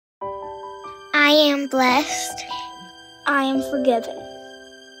I am blessed. I am forgiven.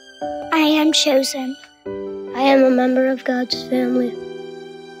 I am chosen. I am a member of God's family.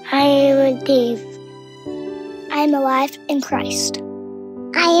 I am redeemed. I am alive in Christ.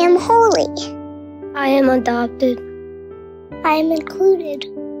 I am holy. I am adopted. I am included.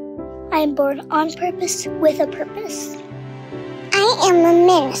 I am born on purpose with a purpose. I am a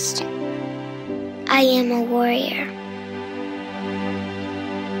minister. I am a warrior.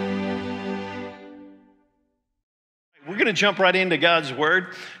 We're going to jump right into God's Word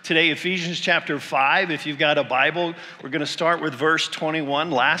today, Ephesians chapter 5. If you've got a Bible, we're going to start with verse 21.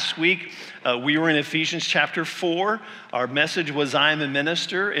 Last week, we were in Ephesians chapter 4. Our message was, I am a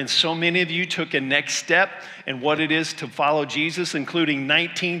minister, and so many of you took a next step in what it is to follow Jesus, including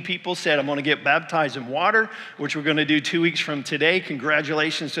 19 people said, I'm going to get baptized in water, which we're going to do 2 weeks from today.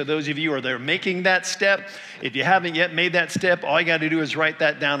 Congratulations to those of you who are making that step. If you haven't yet made that step, all you got to do is write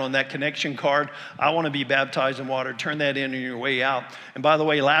that down on that connection card. I want to be baptized in water. Turn that in on your way out. And by the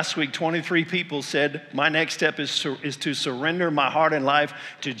way, last week, 23 people said, my next step is to surrender my heart and life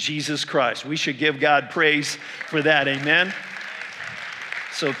to Jesus Christ. We should give God praise for that. Amen.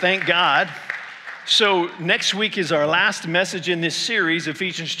 So thank God. So next week is our last message in this series,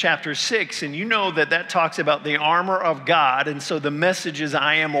 Ephesians chapter 6. And you know that talks about the armor of God. And so the message is,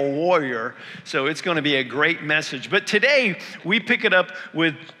 I am a warrior. So it's going to be a great message. But today we pick it up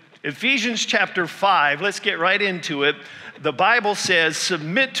with Ephesians chapter 5. Let's get right into it. The Bible says,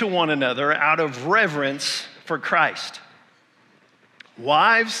 submit to one another out of reverence for Christ.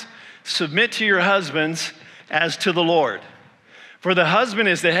 Wives, submit to your husbands as to the Lord. For the husband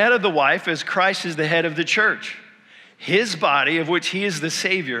is the head of the wife, as Christ is the head of the church, his body, of which he is the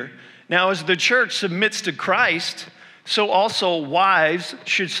Savior. Now, as the church submits to Christ, so also wives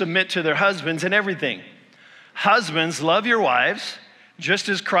should submit to their husbands in everything. Husbands, love your wives, just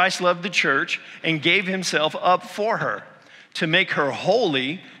as Christ loved the church and gave himself up for her, to make her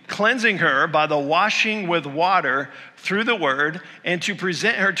holy, cleansing her by the washing with water through the word, and to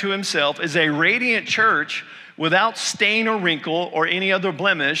present her to himself as a radiant church without stain or wrinkle or any other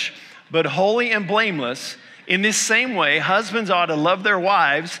blemish, but holy and blameless. In this same way, husbands ought to love their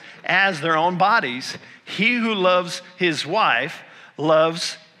wives as their own bodies. He who loves his wife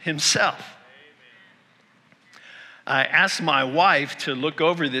loves himself. I asked my wife to look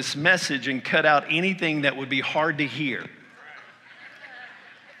over this message and cut out anything that would be hard to hear.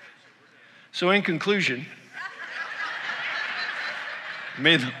 So in conclusion,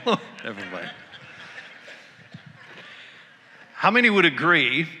 never mind. How many would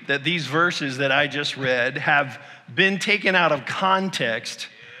agree that these verses that I just read have been taken out of context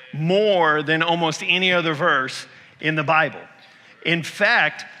more than almost any other verse in the Bible? In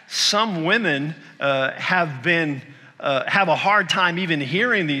fact, some women have a hard time even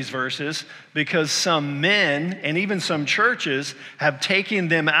hearing these verses because some men and even some churches have taken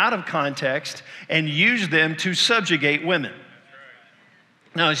them out of context and used them to subjugate women.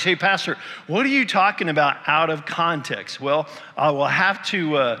 Now, you say, Pastor, what are you talking about out of context? Well, I will have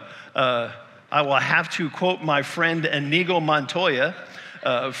to quote my friend Inigo Montoya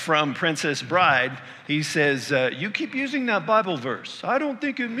from Princess Bride. He says, you keep using that Bible verse. I don't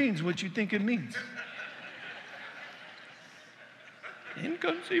think it means what you think it means.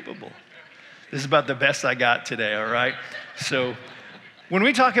 Inconceivable. This is about the best I got today, all right? So when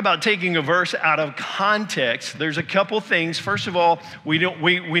we talk about taking a verse out of context, there's a couple things. First of all, we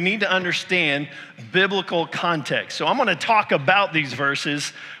need to understand biblical context. So I'm going to talk about these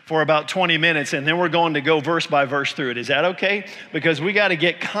verses for about 20 minutes, and then we're going to go verse by verse through it. Is that okay? Because we got to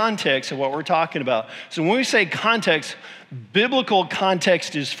get context of what we're talking about. So when we say context, biblical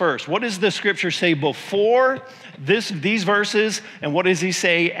context is first. What does the scripture say before these verses, and what does he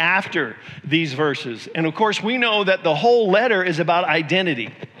say after these verses? And of course, we know that the whole letter is about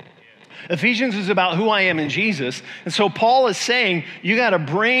identity. Ephesians is about who I am in Jesus. And so Paul is saying, you got to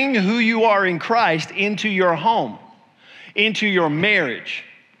bring who you are in Christ into your home, into your marriage.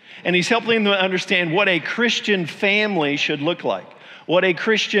 And he's helping them understand what a Christian family should look like, what a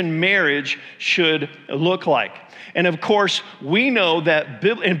Christian marriage should look like. And of course, we know that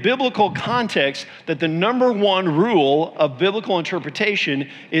in biblical context, that the number one rule of biblical interpretation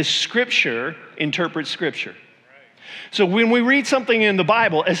is Scripture interprets Scripture. So when we read something in the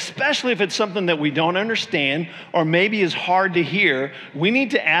Bible, especially if it's something that we don't understand or maybe is hard to hear, we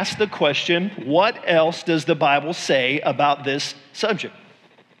need to ask the question, what else does the Bible say about this subject?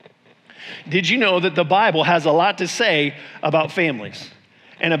 Did you know that the Bible has a lot to say about families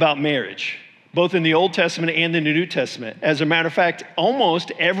and about marriage, both in the Old Testament and in the New Testament? As a matter of fact,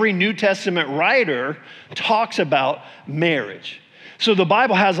 almost every New Testament writer talks about marriage. So the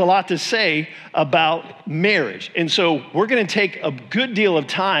Bible has a lot to say about marriage. And so we're going to take a good deal of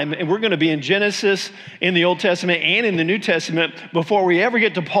time, and we're going to be in Genesis, in the Old Testament, and in the New Testament before we ever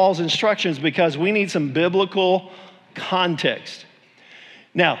get to Paul's instructions, because we need some biblical context.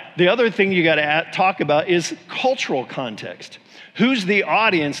 Now, the other thing you got to talk about is cultural context. Who's the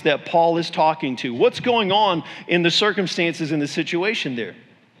audience that Paul is talking to? What's going on in the circumstances in the situation there?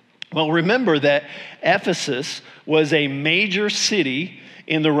 Well, remember that Ephesus was a major city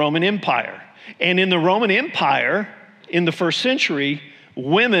in the Roman Empire. And in the Roman Empire, in the first century,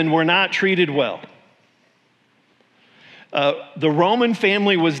 women were not treated well. The Roman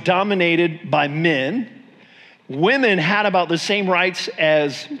family was dominated by men. Women had about the same rights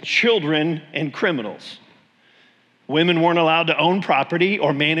as children and criminals. Women weren't allowed to own property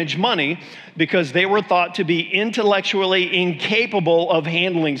or manage money because they were thought to be intellectually incapable of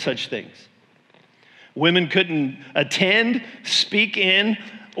handling such things. Women couldn't attend, speak in,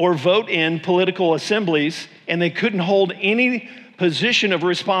 or vote in political assemblies, and they couldn't hold any position of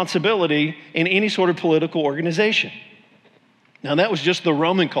responsibility in any sort of political organization. Now, that was just the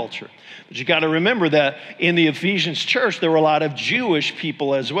Roman culture. But you got to remember that in the Ephesians church, there were a lot of Jewish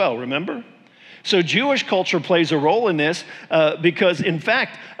people as well, remember? So Jewish culture plays a role in this because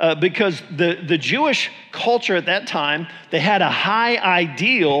the Jewish culture at that time, they had a high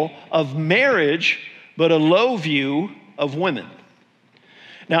ideal of marriage, but a low view of women.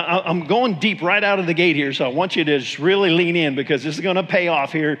 Now, I'm going deep right out of the gate here, so I want you to just really lean in because this is going to pay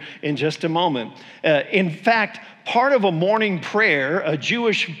off here in just a moment. In fact, part of a morning prayer, a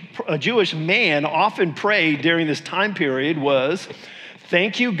Jewish man often prayed during this time period was,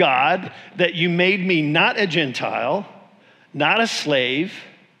 "Thank you, God, that you made me not a Gentile, not a slave,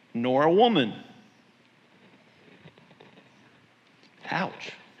 nor a woman."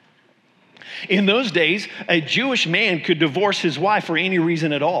 Ouch. In those days, a Jewish man could divorce his wife for any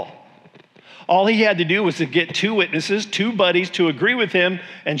reason at all. All he had to do was to get two witnesses, two buddies to agree with him,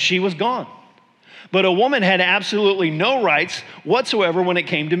 and she was gone. But a woman had absolutely no rights whatsoever when it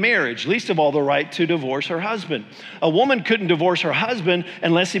came to marriage, least of all the right to divorce her husband. A woman couldn't divorce her husband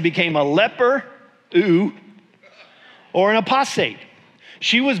unless he became a leper, or an apostate.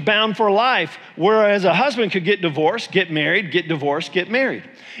 She was bound for life, whereas a husband could get divorced, get married, get divorced, get married.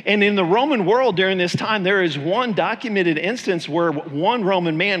 And in the Roman world during this time, there is one documented instance where one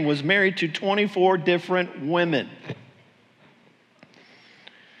Roman man was married to 24 different women.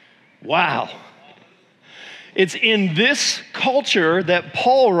 Wow. It's in this culture that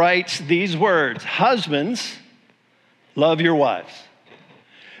Paul writes these words: "Husbands, love your wives,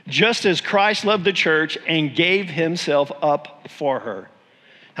 just as Christ loved the church and gave himself up for her."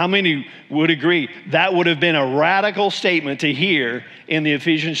 How many would agree that would have been a radical statement to hear in the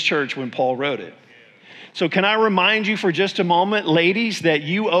Ephesians church when Paul wrote it? So can I remind you for just a moment, ladies, that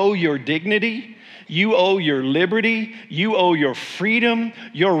you owe your dignity, you owe your liberty, you owe your freedom,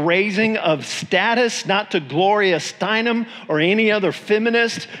 your raising of status, not to Gloria Steinem or any other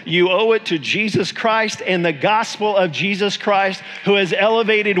feminist. You owe it to Jesus Christ and the gospel of Jesus Christ, who has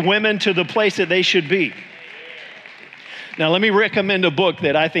elevated women to the place that they should be. Now, let me recommend a book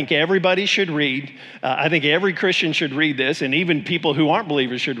that I think everybody should read. I think every Christian should read this, and even people who aren't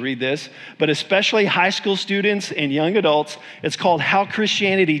believers should read this, but especially high school students and young adults. It's called How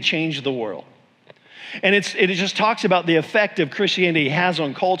Christianity Changed the World. And it just talks about the effect of Christianity has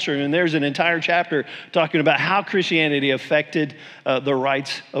on culture, and there's an entire chapter talking about how Christianity affected the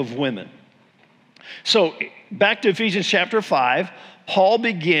rights of women. So back to Ephesians chapter 5, Paul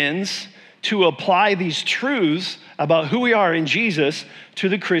begins to apply these truths about who we are in Jesus to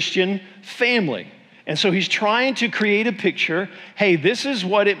the Christian family. And so he's trying to create a picture. Hey, this is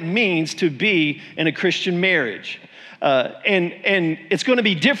what it means to be in a Christian marriage. And it's going to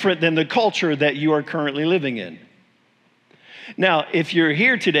be different than the culture that you are currently living in. Now, if you're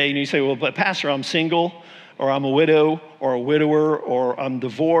here today and you say, well, but Pastor, I'm single, or I'm a widow, or a widower, or I'm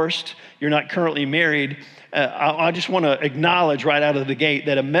divorced, you're not currently married, I just want to acknowledge right out of the gate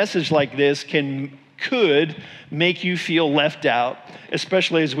that a message like this could make you feel left out,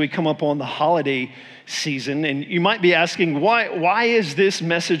 especially as we come up on the holiday season. And you might be asking, why is this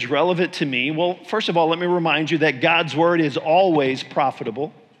message relevant to me? Well, first of all, let me remind you that God's word is always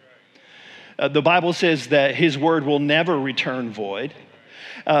profitable. The Bible says that his word will never return void.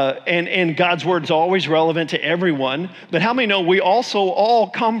 And God's word is always relevant to everyone. But how many know we also all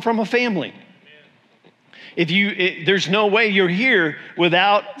come from a family? There's no way you're here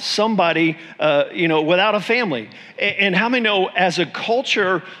without somebody, without a family. And how many know, as a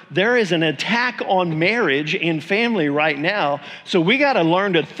culture, there is an attack on marriage and family right now. So we got to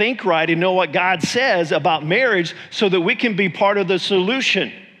learn to think right and know what God says about marriage so that we can be part of the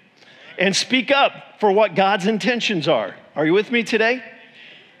solution and speak up for what God's intentions are. Are you with me today?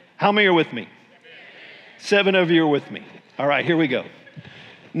 How many are with me? 7 of you are with me. All right, here we go.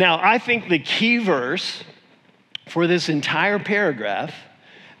 Now, I think the key verse for this entire paragraph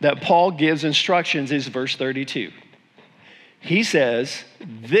that Paul gives instructions is verse 32. He says,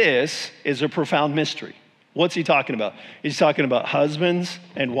 this is a profound mystery. What's he talking about? He's talking about husbands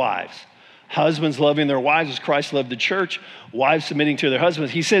and wives. Husbands loving their wives as Christ loved the church, wives submitting to their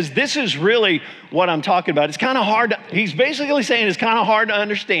husbands. He says, this is really what I'm talking about. It's kind of hard. He's basically saying it's kind of hard to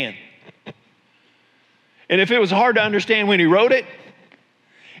understand. And if it was hard to understand when he wrote it,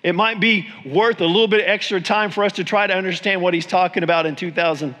 it might be worth a little bit extra time for us to try to understand what he's talking about in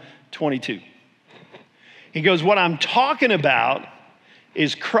 2022. He goes, what I'm talking about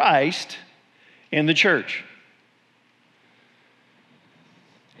is Christ and the church.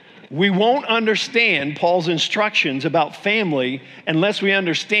 We won't understand Paul's instructions about family unless we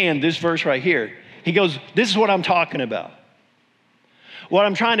understand this verse right here. He goes, this is what I'm talking about. What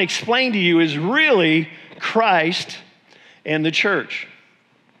I'm trying to explain to you is really Christ and the church.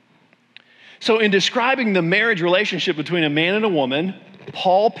 So in describing the marriage relationship between a man and a woman,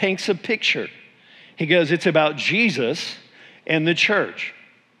 Paul paints a picture. He goes, it's about Jesus and the church.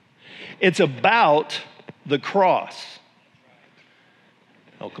 It's about the cross.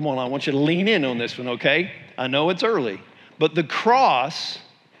 Oh, come on, I want you to lean in on this one, okay? I know it's early, but the cross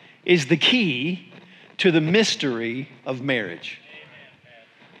is the key to the mystery of marriage.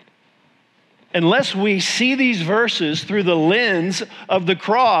 Unless we see these verses through the lens of the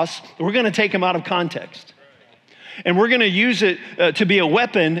cross, we're going to take them out of context. And we're going to use it to be a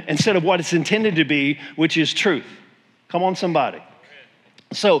weapon instead of what it's intended to be, which is truth. Come on, somebody.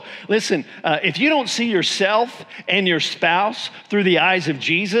 So listen, if you don't see yourself and your spouse through the eyes of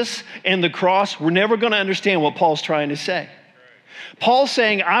Jesus and the cross, we're never going to understand what Paul's trying to say. Paul's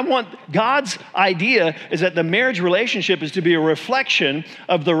saying, God's idea is that the marriage relationship is to be a reflection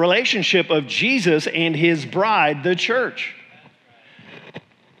of the relationship of Jesus and his bride, the church.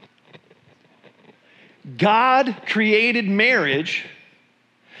 God created marriage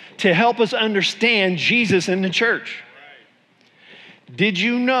to help us understand Jesus and the church. Did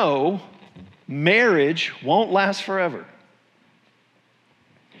you know marriage won't last forever?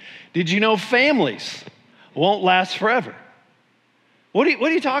 Did you know families won't last forever? What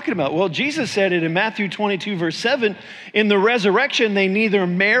are you talking about? Well, Jesus said it in Matthew 22, verse 7, in the resurrection, they neither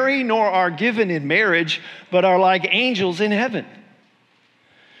marry nor are given in marriage, but are like angels in heaven.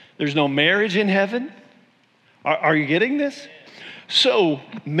 There's no marriage in heaven. Are you getting this? So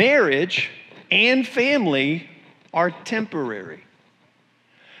marriage and family are temporary.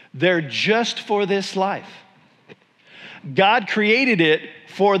 They're just for this life. God created it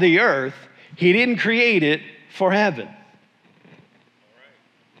for the earth. He didn't create it for heaven.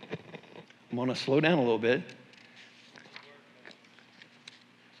 I'm going to slow down a little bit.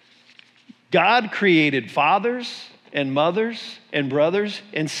 God created fathers and mothers and brothers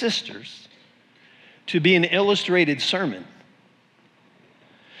and sisters to be an illustrated sermon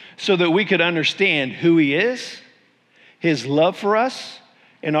so that we could understand who he is, his love for us,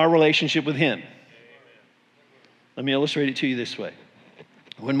 and our relationship with him. Let me illustrate it to you this way.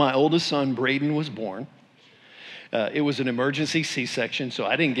 When my oldest son, Braden, was born, it was an emergency C-section, so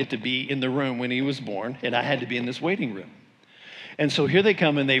I didn't get to be in the room when he was born, and I had to be in this waiting room. And so here they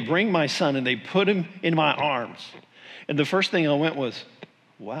come, and they bring my son, and they put him in my arms. And the first thing I went was,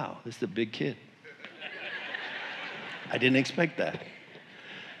 wow, this is a big kid. I didn't expect that.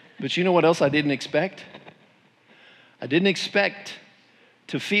 But you know what else I didn't expect? I didn't expect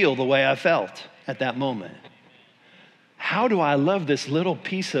to feel the way I felt at that moment. How do I love this little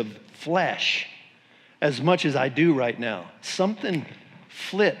piece of flesh as much as I do right now? Something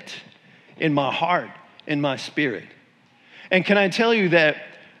flipped in my heart, in my spirit. And can I tell you that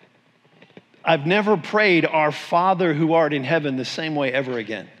I've never prayed our Father who art in heaven the same way ever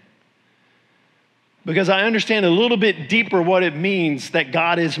again. Because I understand a little bit deeper what it means that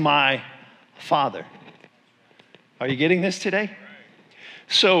God is my Father. Are you getting this today?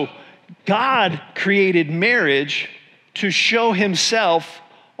 So God created marriage to show himself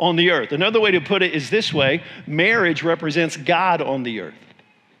on the earth. Another way to put it is this way: marriage represents God on the earth.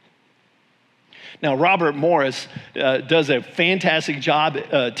 Now, Robert Morris does a fantastic job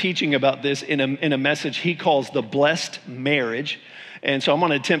teaching about this in a message he calls The Blessed Marriage. And so I'm going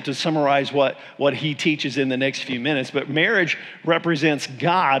to attempt to summarize what he teaches in the next few minutes. But marriage represents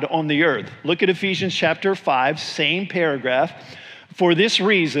God on the earth. Look at Ephesians chapter 5, same paragraph. For this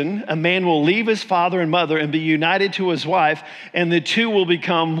reason, a man will leave his father and mother and be united to his wife, and the two will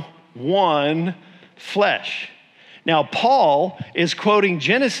become one flesh. Now, Paul is quoting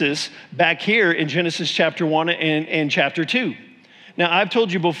Genesis back here in Genesis chapter 1 and chapter 2. Now, I've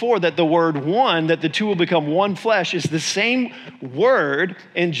told you before that the word one, that the two will become one flesh, is the same word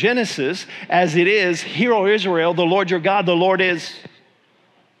in Genesis as it is, Hear, O Israel, the Lord your God, the Lord is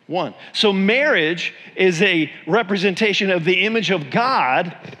one. So marriage is a representation of the image of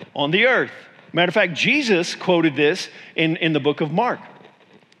God on the earth. Matter of fact, Jesus quoted this in the book of Mark.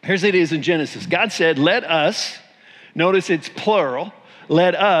 Here's it is in Genesis. God said, let us, notice it's plural,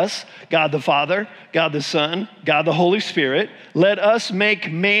 let us, God the Father, God the Son, God the Holy Spirit, let us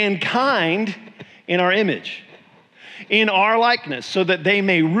make mankind in our image, in our likeness, so that they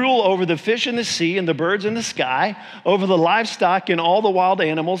may rule over the fish in the sea and the birds in the sky, over the livestock and all the wild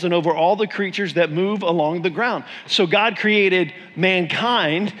animals, and over all the creatures that move along the ground. So God created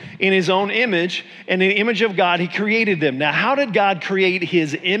mankind in his own image, and in the image of God, he created them. Now, how did God create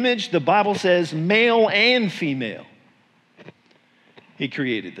his image? The Bible says male and female. He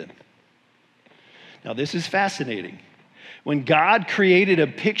created them. Now, this is fascinating. When God created a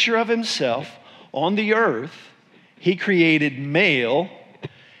picture of himself on the earth, he created male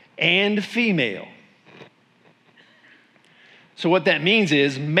and female. So what that means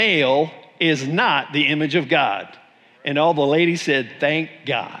is male is not the image of God. And all the ladies said, thank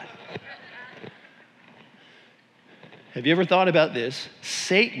God. Have you ever thought about this?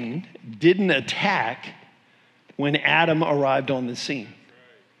 Satan didn't attack when Adam arrived on the scene.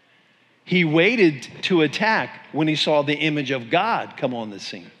 He waited to attack when he saw the image of God come on the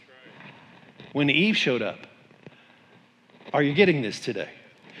scene. When Eve showed up. Are you getting this today?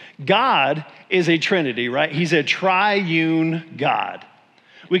 God is a Trinity, right? He's a triune God.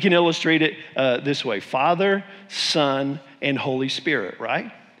 We can illustrate it this way. Father, Son, and Holy Spirit,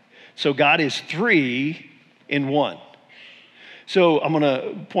 right? So God is three in one. So I'm going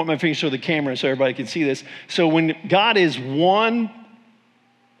to point my finger to the camera so everybody can see this. So when God is one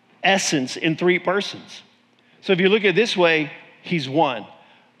essence in three persons. So if you look at it this way, he's one.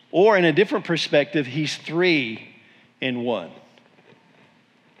 Or in a different perspective, he's three in one.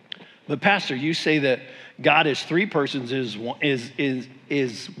 But Pastor, you say that God is three persons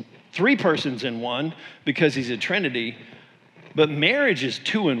is three persons in one because he's a Trinity, but marriage is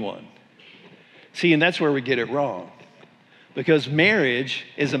two in one. See, and that's where we get it wrong. Because marriage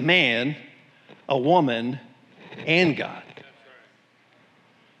is a man, a woman, and God.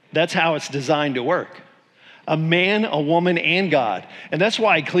 That's how it's designed to work. A man, a woman, and God. And that's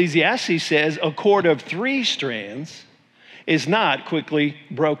why Ecclesiastes says a cord of three strands is not quickly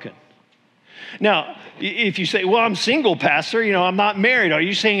broken. Now, if you say, well, I'm single, Pastor, I'm not married. Are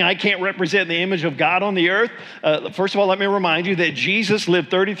you saying I can't represent the image of God on the earth? First of all, let me remind you that Jesus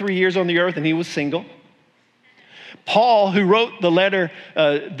lived 33 years on the earth and he was single. Paul, who wrote the letter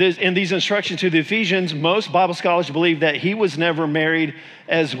in these instructions to the Ephesians, most Bible scholars believe that he was never married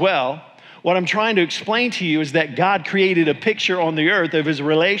as well. What I'm trying to explain to you is that God created a picture on the earth of his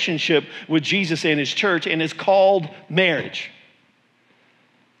relationship with Jesus and his church, and it's called marriage.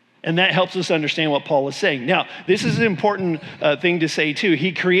 And that helps us understand what Paul is saying. Now, this is an important thing to say too.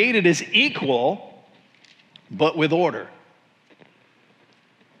 He created as equal, but with order.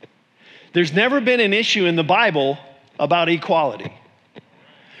 There's never been an issue in the Bible about equality.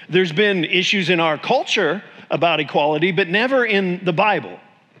 There's been issues in our culture about equality, but never in the Bible.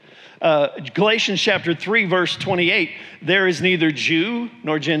 Galatians chapter 3, verse 28, there is neither Jew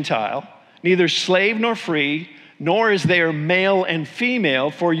nor Gentile, neither slave nor free, nor is there male and female,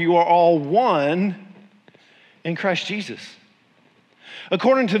 for you are all one in Christ Jesus.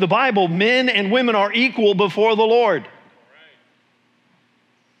 According to the Bible, men and women are equal before the Lord.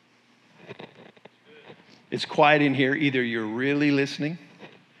 It's quiet in here. Either you're really listening,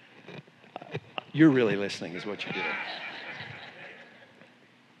 you're really listening is what you're doing.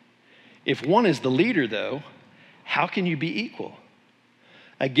 If one is the leader, though, how can you be equal?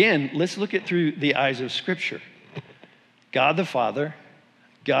 Again, let's look at through the eyes of Scripture. God the Father,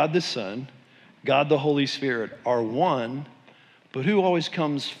 God the Son, God the Holy Spirit are one, but who always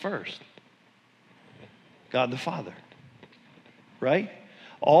comes first? God the Father, right?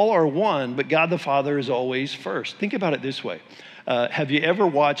 All are one, but God the Father is always first. Think about it this way. Have you ever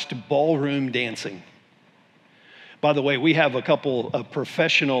watched ballroom dancing? By the way, we have a couple of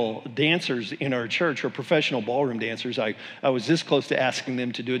professional dancers in our church, or professional ballroom dancers. I was this close to asking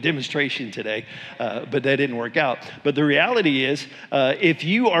them to do a demonstration today, but that didn't work out. But the reality is, if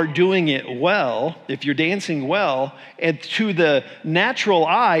you are doing it well, if you're dancing well, and to the natural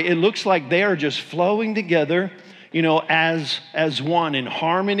eye, it looks like they are just flowing together, as one in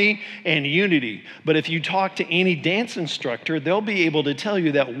harmony and unity. But if you talk to any dance instructor, they'll be able to tell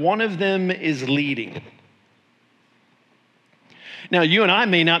you that one of them is leading. Now, you and I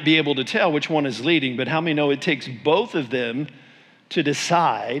may not be able to tell which one is leading, but how many know it takes both of them to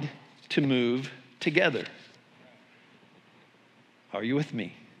decide to move together? Are you with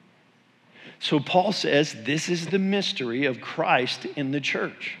me? So Paul says this is the mystery of Christ in the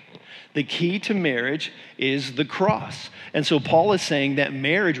church. The key to marriage is the cross. And so Paul is saying that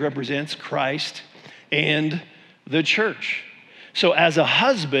marriage represents Christ and the church. So as a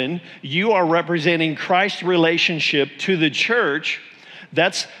husband, you are representing Christ's relationship to the church.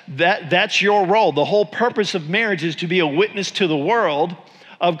 That's your role. The whole purpose of marriage is to be a witness to the world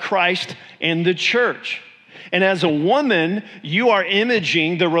of Christ and the church. And as a woman, you are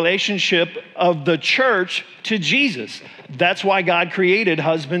imaging the relationship of the church to Jesus. That's why God created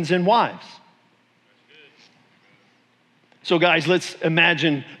husbands and wives. So guys, let's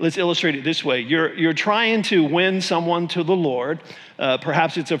illustrate it this way. You're trying to win someone to the Lord.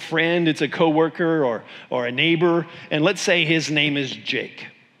 Perhaps it's a friend, it's a coworker, or a neighbor. And let's say his name is Jake.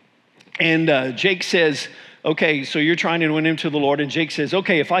 And Jake says, okay, so you're trying to win him to the Lord. And Jake says,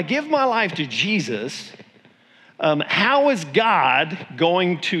 okay, if I give my life to Jesus, how is God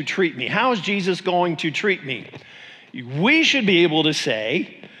going to treat me? How is Jesus going to treat me? We should be able to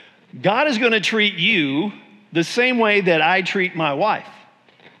say, God is going to treat you the same way that I treat my wife.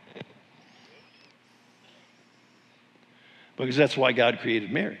 Because that's why God created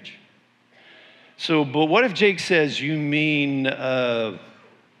marriage. So, but what if Jake says, you mean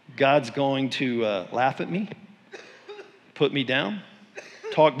God's going to laugh at me, put me down,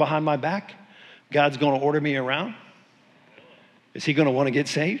 talk behind my back? God's going to order me around? Is he going to want to get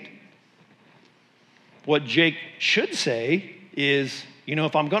saved? What Jake should say is,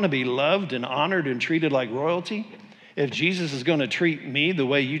 if I'm going to be loved and honored and treated like royalty, if Jesus is going to treat me the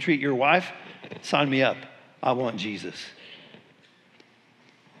way you treat your wife, sign me up. I want Jesus.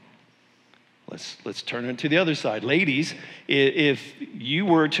 Let's turn it to the other side. Ladies, if you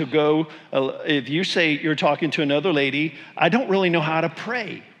were to go, if you say you're talking to another lady, I don't really know how to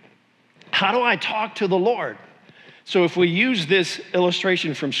pray. How do I talk to the Lord? So if we use this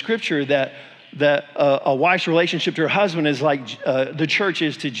illustration from Scripture that a wife's relationship to her husband is like the church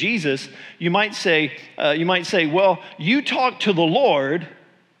is to Jesus, you might say, well, you talk to the Lord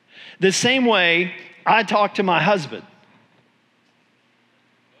the same way I talk to my husband.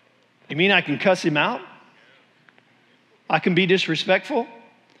 You mean I can cuss him out? I can be disrespectful?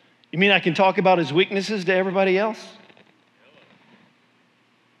 You mean I can talk about his weaknesses to everybody else?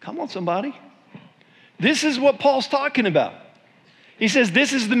 Come on, somebody. This is what Paul's talking about. He says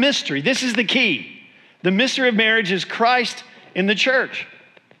this is the mystery. This is the key. The mystery of marriage is Christ in the church.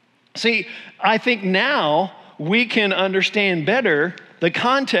 See, I think now we can understand better the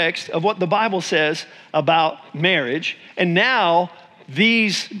context of what the Bible says about marriage. And now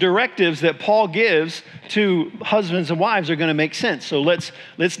these directives that Paul gives to husbands and wives are going to make sense. So let's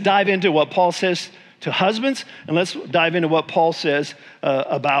dive into what Paul says to husbands, and let's dive into what Paul says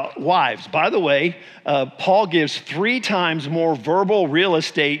about wives. By the way, Paul gives 3 times more verbal real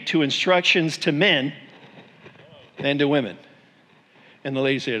estate to instructions to men than to women. And the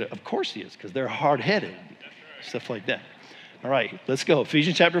ladies said, of course he is, because they're hard-headed, stuff like that. All right, let's go.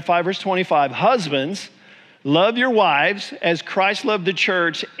 Ephesians chapter 5, verse 25. Husbands, love your wives as Christ loved the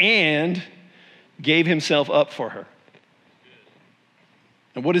church and gave himself up for her.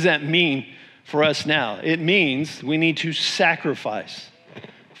 And what does that mean for us now? It means we need to sacrifice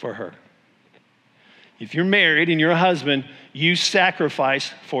for her. If you're married and you're a husband, you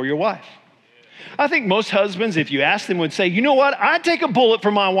sacrifice for your wife. I think most husbands, if you ask them, would say, you know what? I'd take a bullet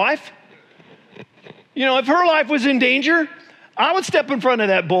for my wife. If her life was in danger, I would step in front of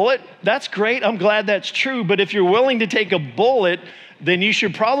that bullet. That's great. I'm glad that's true. But if you're willing to take a bullet, then you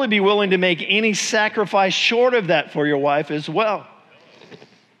should probably be willing to make any sacrifice short of that for your wife as well.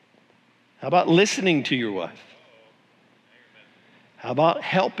 How about listening to your wife? How about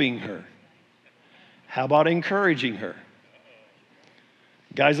helping her? How about encouraging her?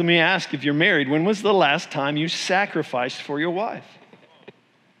 Guys, let me ask, if you're married, when was the last time you sacrificed for your wife?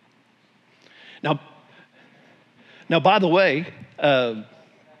 Now, by the way,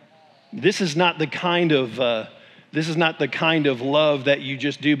 this is not the kind of love that you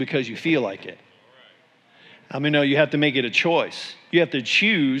just do because you feel like it. How many know you have to make it a choice? You have to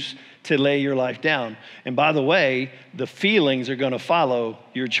choose to lay your life down. And by the way, the feelings are going to follow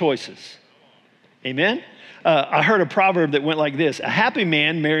your choices. Amen? I heard a proverb that went like this: a happy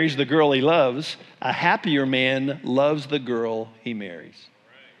man marries the girl he loves. A happier man loves the girl he marries.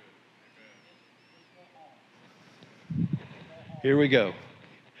 Here we go.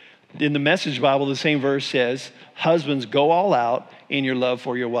 In the Message Bible, the same verse says, husbands, go all out in your love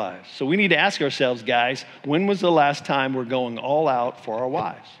for your wives. So we need to ask ourselves, guys, when was the last time we're going all out for our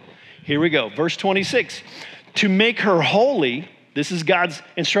wives? Here we go. Verse 26. To make her holy, this is God's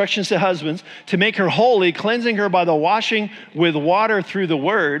instructions to husbands, to make her holy, cleansing her by the washing with water through the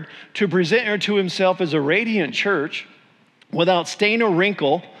word, to present her to himself as a radiant church, without stain or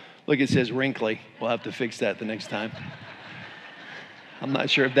wrinkle. Look, it says wrinkly. We'll have to fix that the next time. I'm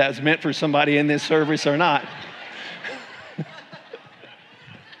not sure if that's meant for somebody in this service or not.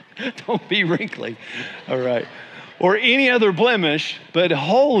 Don't be wrinkly. All right. Or any other blemish, but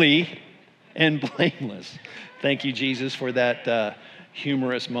holy and blameless. Thank you, Jesus, for that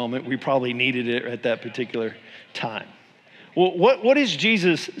humorous moment. We probably needed it at that particular time. Well, what is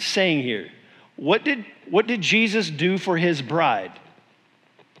Jesus saying here? What did Jesus do for his bride?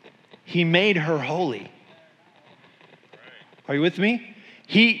 He made her holy. Are you with me?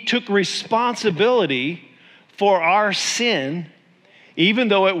 He took responsibility for our sin, even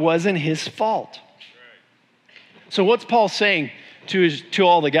though it wasn't his fault. So what's Paul saying to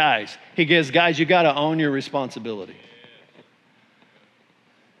all the guys? He goes, guys, you got to own your responsibility.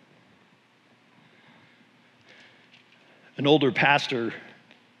 An older pastor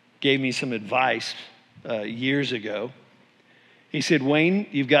gave me some advice years ago. He said, Wayne,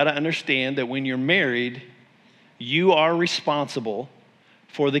 you've got to understand that when you're married, you are responsible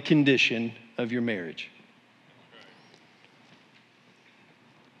for the condition of your marriage.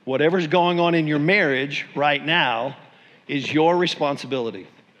 Whatever's going on in your marriage right now is your responsibility.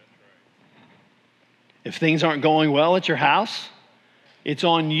 If things aren't going well at your house, it's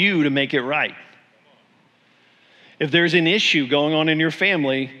on you to make it right. If there's an issue going on in your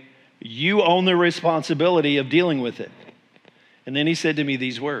family, you own the responsibility of dealing with it. And then he said to me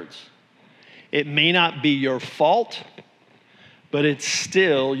these words: it may not be your fault, but it's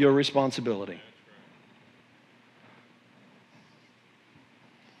still your responsibility.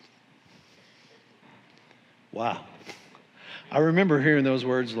 Wow. I remember hearing those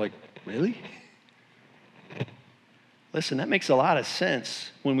words like, really? Listen, that makes a lot of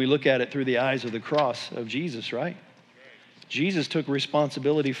sense when we look at it through the eyes of the cross of Jesus, right? Jesus took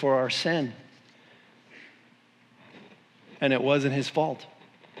responsibility for our sin, and it wasn't his fault.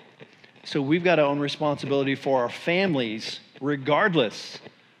 So we've got to own responsibility for our families, regardless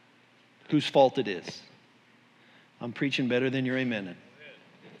whose fault it is. I'm preaching better than you're amening.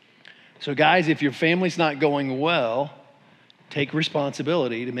 So guys, if your family's not going well, take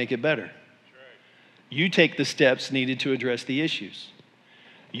responsibility to make it better. You take the steps needed to address the issues.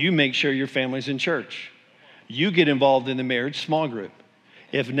 You make sure your family's in church. You get involved in the marriage small group.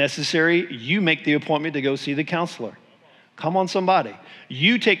 If necessary, you make the appointment to go see the counselor. Come on, somebody.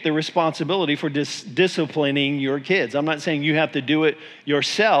 You take the responsibility for disciplining your kids. I'm not saying you have to do it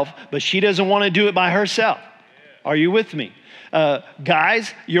yourself, but she doesn't want to do it by herself. Are you with me?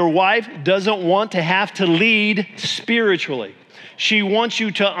 Guys, your wife doesn't want to have to lead spiritually. She wants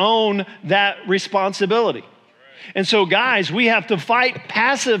you to own that responsibility. And so, guys, we have to fight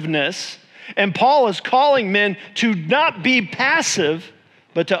passiveness. And Paul is calling men to not be passive,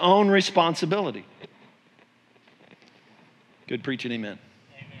 but to own responsibility. Good preaching, amen.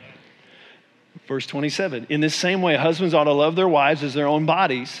 Verse 27, in this same way, husbands ought to love their wives as their own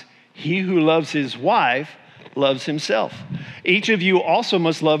bodies. He who loves his wife loves himself. Each of you also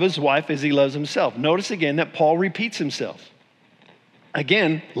must love his wife as he loves himself. Notice again that Paul repeats himself.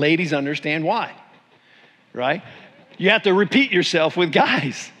 Again, ladies understand why, right? You have to repeat yourself with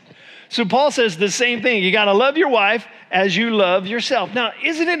guys. So Paul says the same thing. You got to love your wife as you love yourself. Now,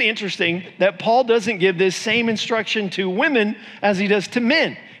 isn't it interesting that Paul doesn't give this same instruction to women as he does to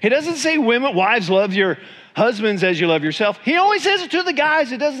men? He doesn't say women, wives, love your husbands as you love yourself. He only says it to the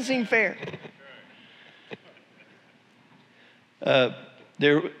guys. It doesn't seem fair.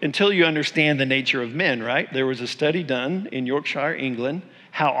 Until you understand the nature of men, right? There was a study done in Yorkshire, England,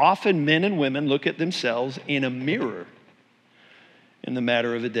 how often men and women look at themselves in a mirror in the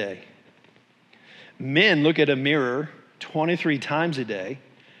matter of a day. Men look at a mirror 23 times a day.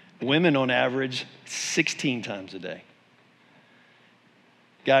 Women, on average, 16 times a day.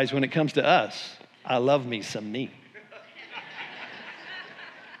 Guys, when it comes to us, I love me some me.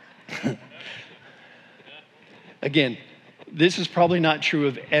 Again, this is probably not true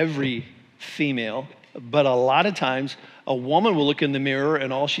of every female but a lot of times a woman will look in the mirror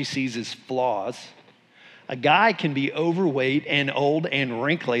and all she sees is flaws. A guy can be overweight and old and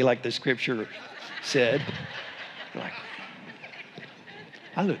wrinkly, like the scripture said. Like,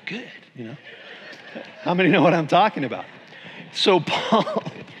 I look good, you know. How many know what I'm talking about? So Paul,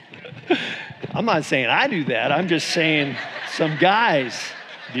 I'm not saying I do that. I'm just saying some guys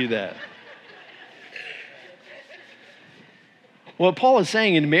do that. What Paul is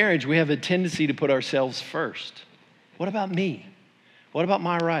saying, in marriage, we have a tendency to put ourselves first. What about me? What about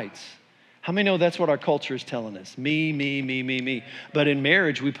my rights? How many know that's what our culture is telling us? Me, me, me, me, me. But in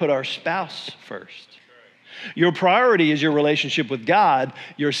marriage, we put our spouse first. Your priority is your relationship with God.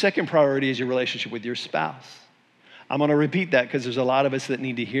 Your second priority is your relationship with your spouse. I'm going to repeat that because there's a lot of us that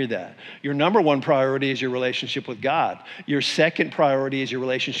need to hear that. Your number one priority is your relationship with God. Your second priority is your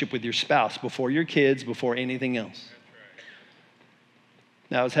relationship with your spouse, before your kids, before anything else.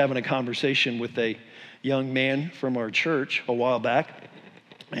 Now, I was having a conversation with a young man from our church a while back,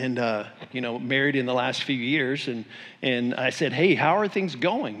 and married in the last few years, and I said, hey, how are things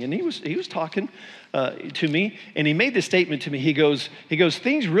going? And he was talking to me, and he made this statement to me. He goes,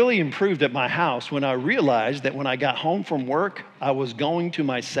 things really improved at my house when I realized that when I got home from work, I was going to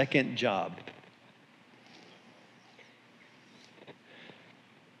my second job.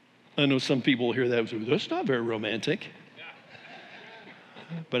 I know some people hear that and say, that's not very romantic.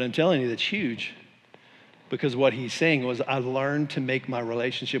 But I'm telling you, that's huge. Because what he's saying was, I learned to make my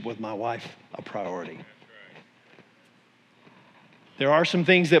relationship with my wife a priority. There are some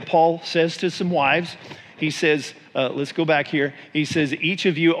things that Paul says to some wives. He says, let's go back here. He says, each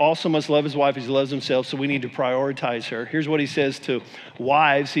of you also must love his wife as he loves himself, so we need to prioritize her. Here's what he says to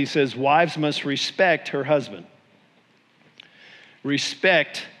wives. He says, wives must respect her husband.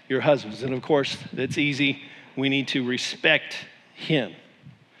 Respect your husbands. And of course, that's easy. We need to respect him.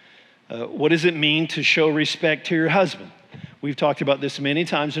 What does it mean to show respect to your husband? We've talked about this many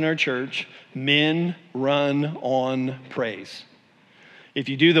times in our church. Men run on praise. If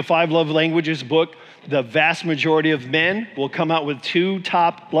you do the 5 Love Languages book, the vast majority of men will come out with 2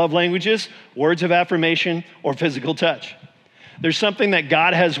 top love languages: words of affirmation or physical touch. There's something that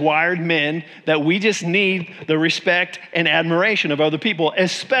God has wired men that we just need the respect and admiration of other people,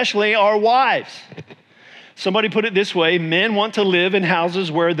 especially our wives. Somebody put it this way: men want to live in houses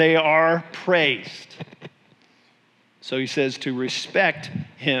where they are praised. So he says to respect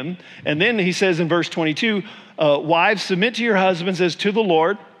him. And then he says in verse 22, wives, submit to your husbands as to the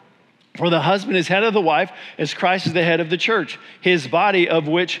Lord, for the husband is head of the wife, as Christ is the head of the church, his body, of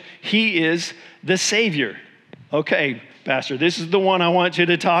which he is the Savior. Okay, Pastor, this is the one I want you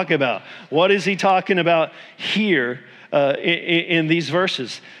to talk about. What is he talking about here in these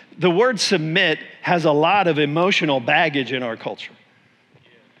verses? The word submit has a lot of emotional baggage in our culture,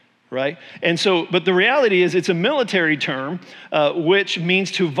 right? And so, but the reality is it's a military term, which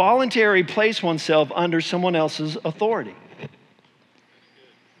means to voluntarily place oneself under someone else's authority.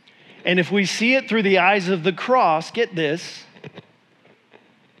 And if we see it through the eyes of the cross, get this,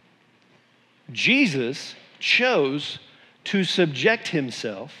 Jesus chose to subject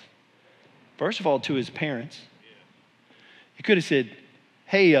himself, first of all, to his parents. He could have said,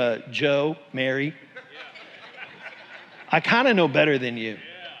 hey, Joe, Mary, I kind of know better than you.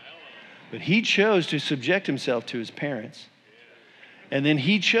 But he chose to subject himself to his parents. And then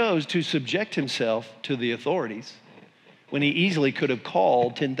he chose to subject himself to the authorities when he easily could have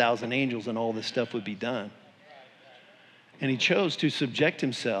called 10,000 angels and all this stuff would be done. And he chose to subject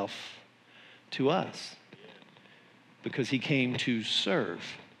himself to us because he came to serve,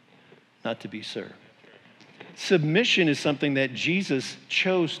 not to be served. Submission is something that Jesus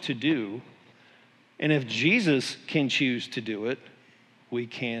chose to do. And if Jesus can choose to do it, we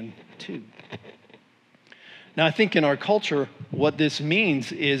can too. Now, I think in our culture, what this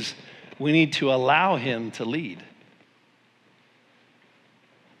means is we need to allow him to lead.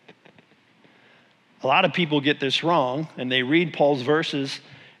 A lot of people get this wrong, and they read Paul's verses,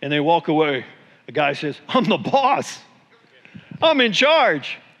 and they walk away. A guy says, I'm the boss. I'm in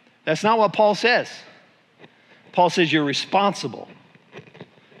charge. That's not what Paul says. Paul says you're responsible.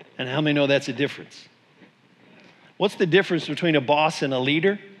 And how many know that's a difference? What's the difference between a boss and a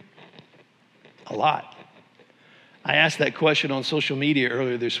leader? A lot. I asked that question on social media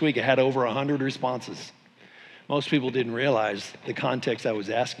earlier this week. I had over 100 responses. Most people didn't realize the context I was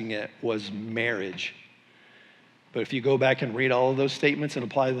asking it was marriage. But if you go back and read all of those statements and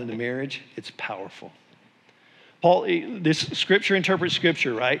apply them to marriage, it's powerful. Paul, this scripture interprets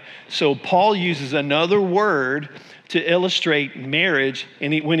scripture, right? So Paul uses another word to illustrate marriage.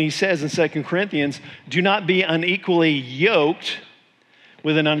 And when he says in 2 Corinthians, do not be unequally yoked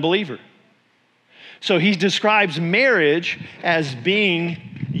with an unbeliever. So he describes marriage as being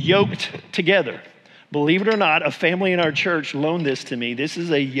yoked together. Believe it or not, a family in our church loaned this to me. This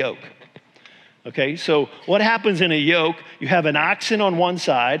is a yoke. Okay, so what happens in a yoke? You have an oxen on one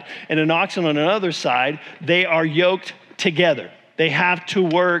side and an oxen on another side. They are yoked together. They have to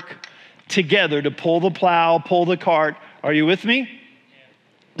work together to pull the plow, pull the cart. Are you with me?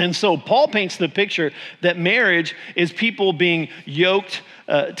 And so Paul paints the picture that marriage is people being yoked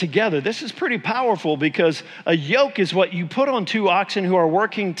together. This is pretty powerful because a yoke is what you put on two oxen who are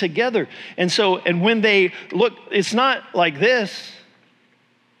working together. And when they look, it's not like this.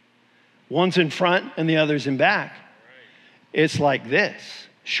 One's in front and the other's in back. It's like this,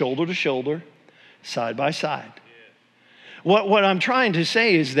 shoulder to shoulder, side by side. What I'm trying to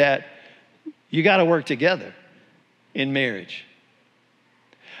say is that you got to work together in marriage.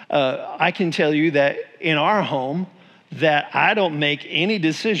 I can tell you that in our home, that I don't make any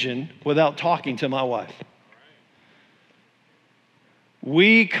decision without talking to my wife.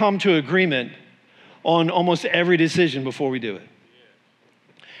 We come to agreement on almost every decision before we do it.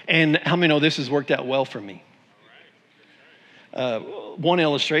 And how many know this has worked out well for me? One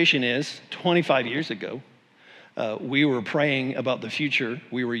illustration is 25 years ago, we were praying about the future.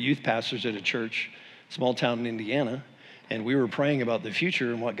 We were youth pastors at a church, small town in Indiana, and we were praying about the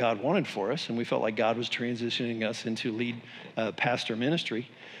future and what God wanted for us, and we felt like God was transitioning us into lead pastor ministry.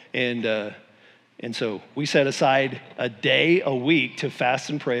 And so we set aside a day a week to fast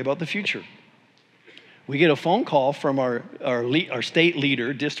and pray about the future. We get a phone call from our state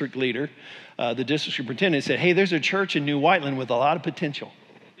leader, district leader, the district superintendent said, hey, there's a church in New Whiteland with a lot of potential.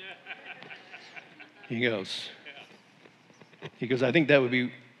 He goes, I think that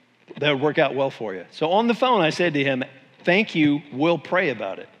would work out well for you. So on the phone, I said to him, thank you, we'll pray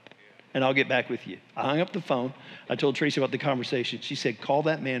about it, and I'll get back with you. I hung up the phone. I told Tracy about the conversation. She said, call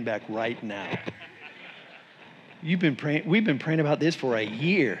that man back right now. We've been praying about this for a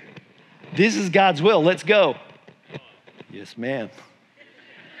year. This is God's will. Let's go. Yes, ma'am.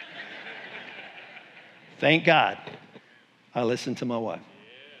 Thank God I listened to my wife.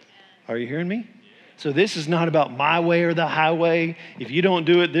 Are you hearing me? So this is not about my way or the highway. If you don't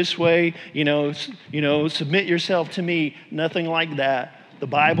do it this way, submit yourself to me. Nothing like that. The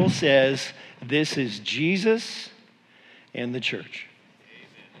Bible says this is Jesus and the church.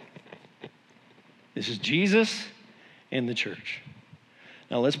 This is Jesus and the church.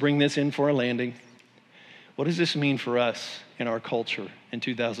 Now let's bring this in for a landing. What does this mean for us in our culture in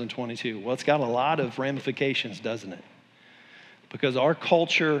 2022? Well, it's got a lot of ramifications, doesn't it? Because our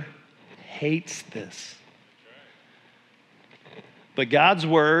culture hates this. But God's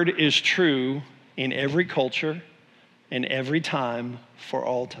word is true in every culture and every time for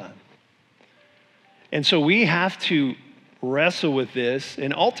all time. And so we have to wrestle with this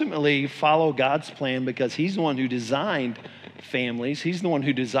and ultimately follow God's plan because he's the one who designed families. He's the one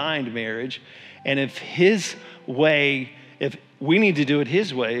who designed marriage. And if we need to do it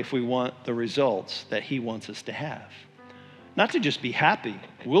his way if we want the results that he wants us to have. Not to just be happy.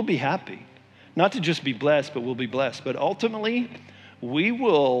 We'll be happy. Not to just be blessed, but we'll be blessed. But ultimately, we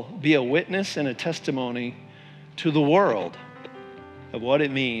will be a witness and a testimony to the world of what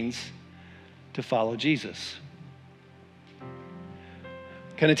it means to follow Jesus.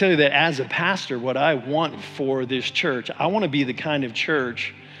 Can I tell you that as a pastor, what I want for this church, I want to be the kind of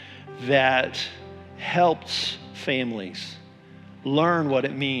church that helps families learn what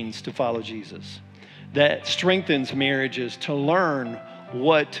it means to follow Jesus, that strengthens marriages to learn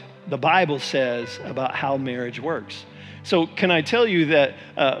what the Bible says about how marriage works. So can I tell you that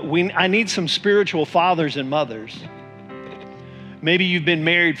I need some spiritual fathers and mothers. Maybe you've been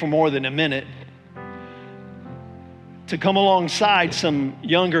married for more than a minute, to come alongside some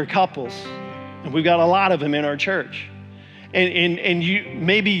younger couples. And we've got a lot of them in our church. And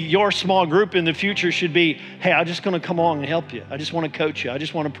maybe your small group in the future should be, hey, I'm just going to come along and help you. I just want to coach you. I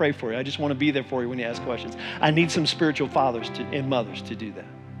just want to pray for you. I just want to be there for you when you ask questions. I need some spiritual fathers and mothers to do that.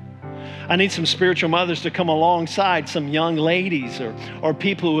 I need some spiritual mothers to come alongside some young ladies or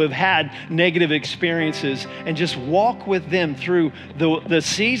people who have had negative experiences and just walk with them through the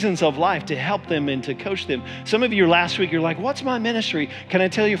seasons of life to help them and to coach them. Some of you last week, you're like, what's my ministry? Can I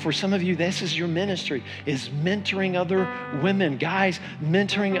tell you, for some of you, this is your ministry, is mentoring other women, guys,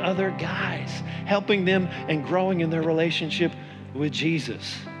 mentoring other guys, helping them and growing in their relationship with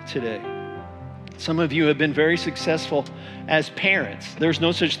Jesus today. Some of you have been very successful as parents. There's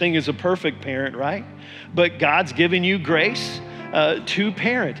no such thing as a perfect parent, right? But God's given you grace to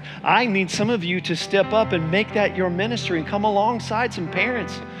parent. I need some of you to step up and make that your ministry and come alongside some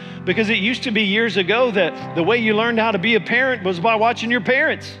parents. Because it used to be years ago that the way you learned how to be a parent was by watching your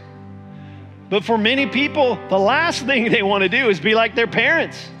parents. But for many people, the last thing they want to do is be like their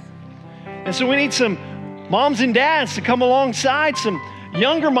parents. And so we need some moms and dads to come alongside some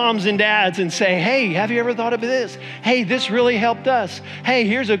younger moms and dads and say, hey, have you ever thought of this? Hey, this really helped us. Hey,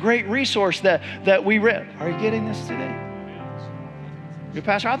 here's a great resource that we read. Are you getting this today? Your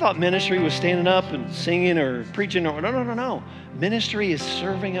pastor, I thought ministry was standing up and singing or preaching. No. Ministry is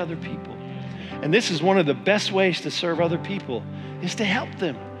serving other people. And this is one of the best ways to serve other people, is to help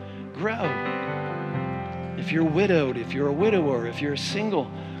them grow. If you're widowed, if you're a widower, if you're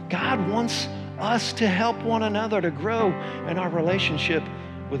single, God wants us to help one another to grow in our relationship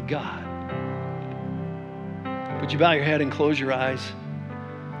with God. Would you bow your head and close your eyes?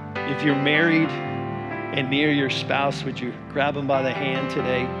 If you're married and near your spouse, would you grab them by the hand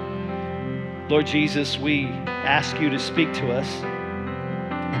today? Lord Jesus, we ask you to speak to us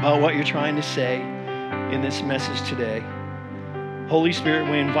about what you're trying to say in this message today. Holy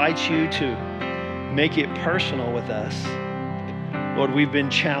Spirit, we invite you to make it personal with us. Lord, we've been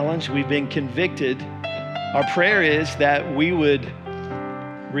challenged, we've been convicted. Our prayer is that we would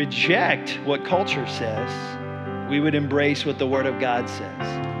reject what culture says. We would embrace what the Word of God says.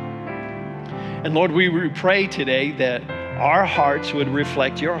 And Lord, we pray today that our hearts would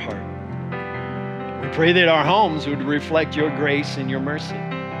reflect your heart. We pray that our homes would reflect your grace and your mercy.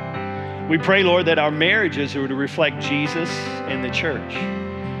 We pray, Lord, that our marriages would reflect Jesus and the church,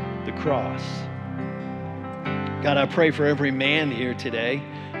 the cross. God, I pray for every man here today.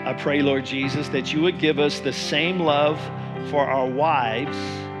 I pray, Lord Jesus, that you would give us the same love for our wives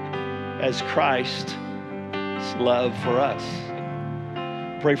as Christ's love for us.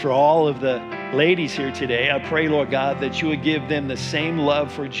 Pray for all of the ladies here today. I pray, Lord God, that you would give them the same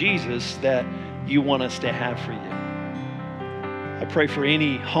love for Jesus that you want us to have for you. I pray for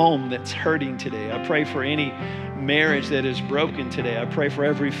any home that's hurting today. I pray for any marriage that is broken today. I pray for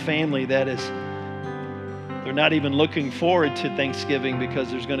every family that is they're not even looking forward to Thanksgiving because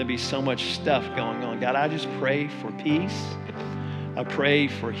there's going to be so much stuff going on. God, I just pray for peace. I pray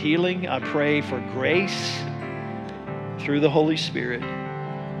for healing. I pray for grace through the Holy Spirit.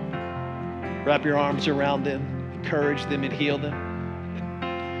 Wrap your arms around them, encourage them, and heal them.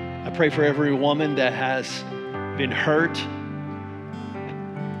 I pray for every woman that has been hurt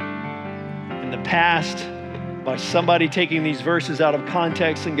in the past by somebody taking these verses out of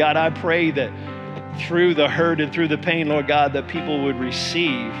context. And God, I pray that through the hurt and through the pain, Lord God, that people would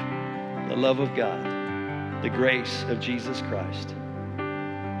receive the love of God, the grace of Jesus Christ.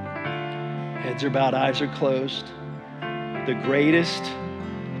 Heads are bowed, eyes are closed. The greatest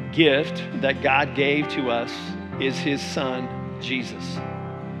gift that God gave to us is his Son, Jesus.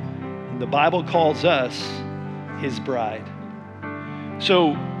 And the Bible calls us his bride.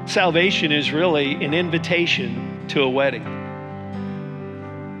 So salvation is really an invitation to a wedding.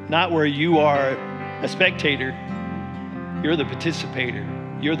 Not where you are a spectator, you're the participator,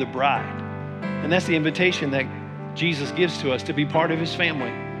 you're the bride. And that's the invitation that Jesus gives to us, to be part of his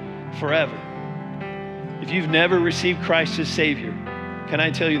family forever. If you've never received Christ as Savior, can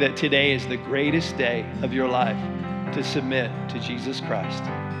I tell you that today is the greatest day of your life to submit to Jesus Christ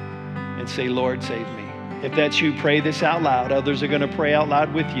and say, Lord, save me. If that's you, pray this out loud. Others are going to pray out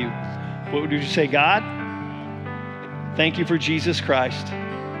loud with you. What would you say? God, thank you for Jesus Christ,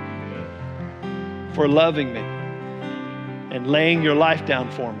 for loving me and laying your life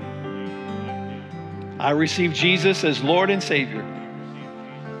down for me. I receive Jesus as Lord and Savior.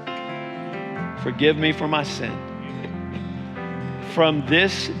 Forgive me for my sin. From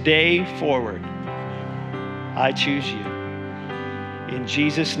this day forward, I choose you. In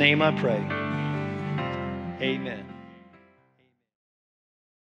Jesus' name I pray. Amen.